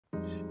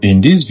In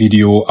this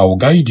video, I will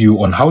guide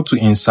you on how to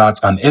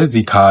insert an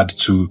SD card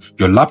to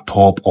your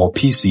laptop or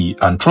PC,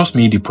 and trust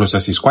me, the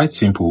process is quite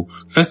simple.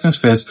 First things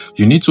first,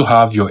 you need to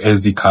have your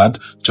SD card,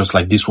 just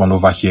like this one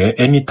over here.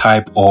 Any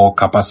type or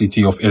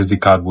capacity of SD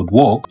card would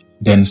work.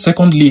 Then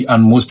secondly,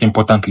 and most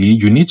importantly,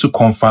 you need to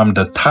confirm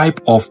the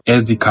type of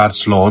SD card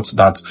slots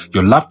that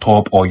your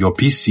laptop or your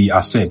PC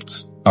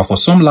accepts. Now, for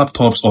some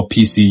laptops or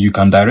PC, you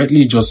can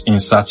directly just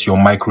insert your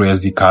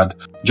microSD card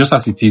just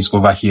as it is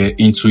over here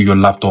into your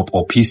laptop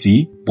or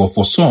PC. But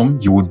for some,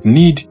 you would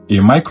need a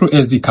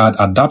microSD card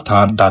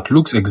adapter that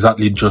looks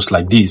exactly just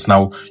like this.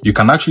 Now, you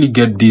can actually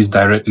get this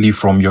directly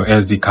from your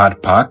SD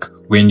card pack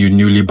when you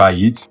newly buy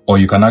it, or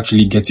you can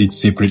actually get it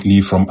separately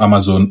from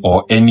Amazon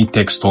or any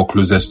tech store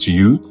closest to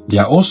you.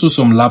 There are also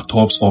some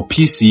laptops or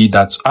PC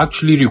that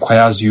actually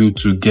requires you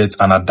to get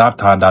an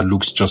adapter that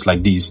looks just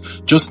like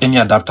this. Just any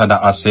adapter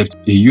that accepts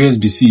a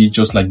USB-C,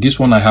 just like this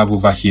one I have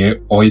over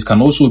here, or it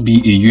can also be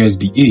a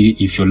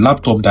USB-A if your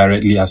laptop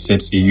directly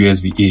accepts a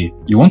USB-A.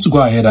 You want to go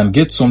ahead and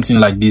get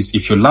something like this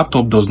if your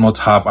laptop does not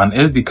have an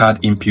SD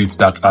card input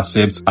that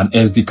accepts an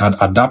SD card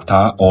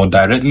adapter or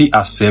directly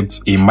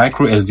accepts a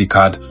micro SD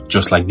card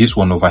just like this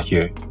one over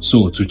here.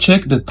 So to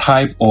check the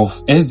type of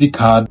SD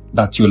card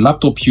that your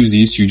laptop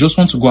uses, you just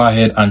want to go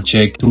ahead and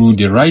check through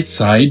the right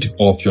side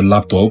of your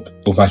laptop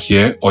over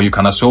here, or you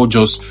can as well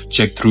just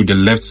check through the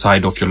left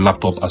side of your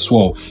laptop as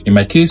well. In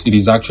my case, it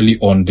is actually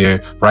on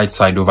the right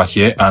side over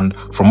here, and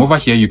from over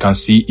here you can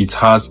see it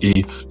has a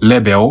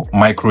label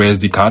micro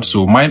SD card.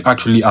 So mine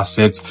actually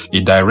accepts a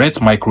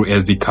direct micro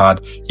SD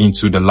card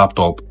into the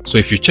laptop. So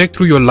if you check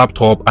through your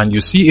laptop and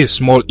you see a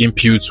small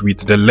input with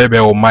the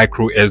label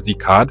micro SD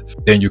card,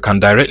 then you can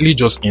directly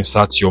just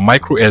insert your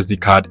micro SD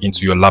card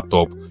into your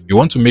laptop. You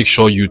want to make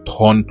sure you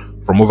turn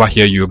from over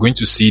here. You're going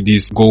to see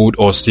these gold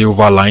or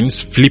silver lines,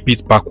 flip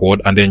it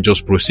backward, and then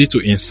just proceed to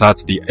insert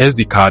the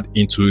SD card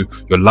into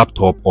your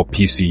laptop or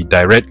PC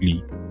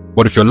directly.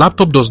 But if your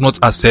laptop does not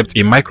accept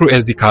a micro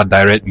SD card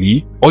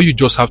directly, all you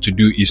just have to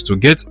do is to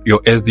get your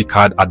SD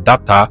card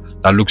adapter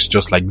that looks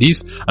just like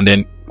this, and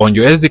then on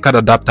your SD card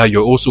adapter,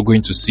 you're also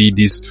going to see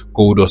these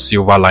gold or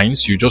silver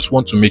lines. You just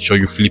want to make sure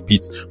you flip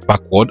it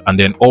backward, and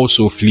then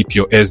also flip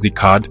your SD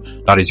card,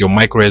 that is your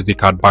micro SD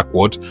card,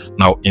 backward.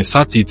 Now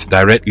insert it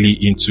directly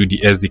into the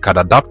SD card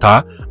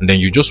adapter, and then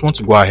you just want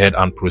to go ahead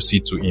and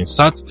proceed to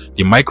insert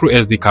the micro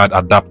SD card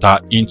adapter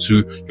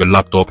into your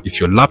laptop if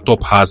your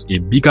laptop has a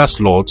bigger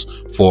slot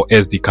for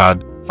SD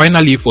card.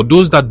 Finally, for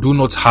those that do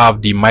not have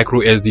the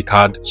micro SD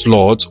card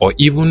slot or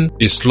even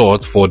a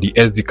slot for the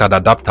SD card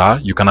adapter,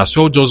 you can as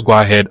well just go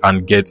ahead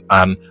and get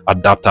an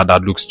adapter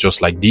that looks just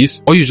like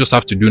this. All you just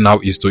have to do now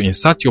is to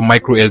insert your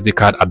micro SD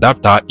card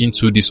adapter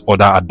into this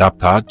other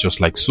adapter just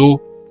like so.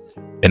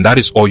 And that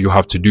is all you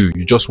have to do.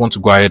 You just want to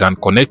go ahead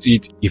and connect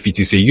it. If it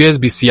is a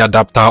USB-C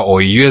adapter or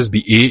a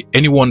USB-A,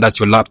 anyone that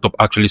your laptop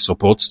actually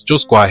supports,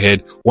 just go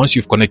ahead. Once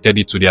you've connected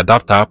it to the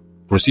adapter,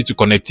 proceed to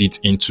connect it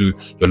into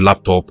your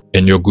laptop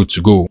and you're good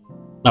to go.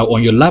 Now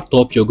on your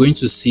laptop, you're going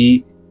to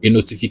see a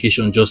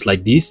notification just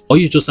like this. All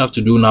you just have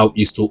to do now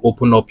is to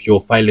open up your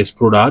file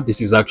explorer.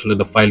 This is actually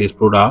the file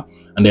explorer,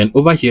 and then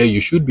over here you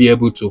should be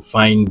able to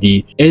find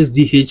the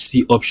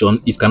SDHC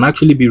option. It can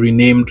actually be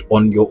renamed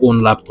on your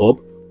own laptop,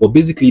 but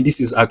basically this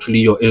is actually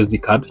your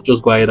SD card.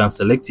 Just go ahead and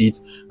select it,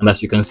 and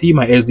as you can see,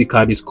 my SD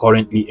card is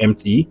currently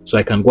empty, so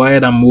I can go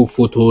ahead and move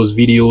photos,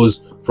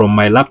 videos from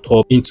my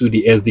laptop into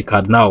the SD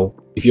card now.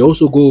 If you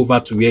also go over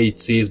to where it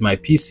says my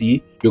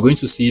PC, you're going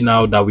to see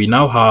now that we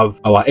now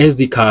have our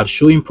SD card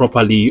showing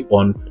properly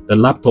on the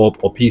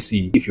laptop or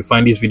PC. If you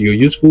find this video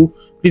useful,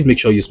 please make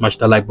sure you smash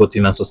the like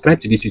button and subscribe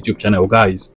to this YouTube channel, guys.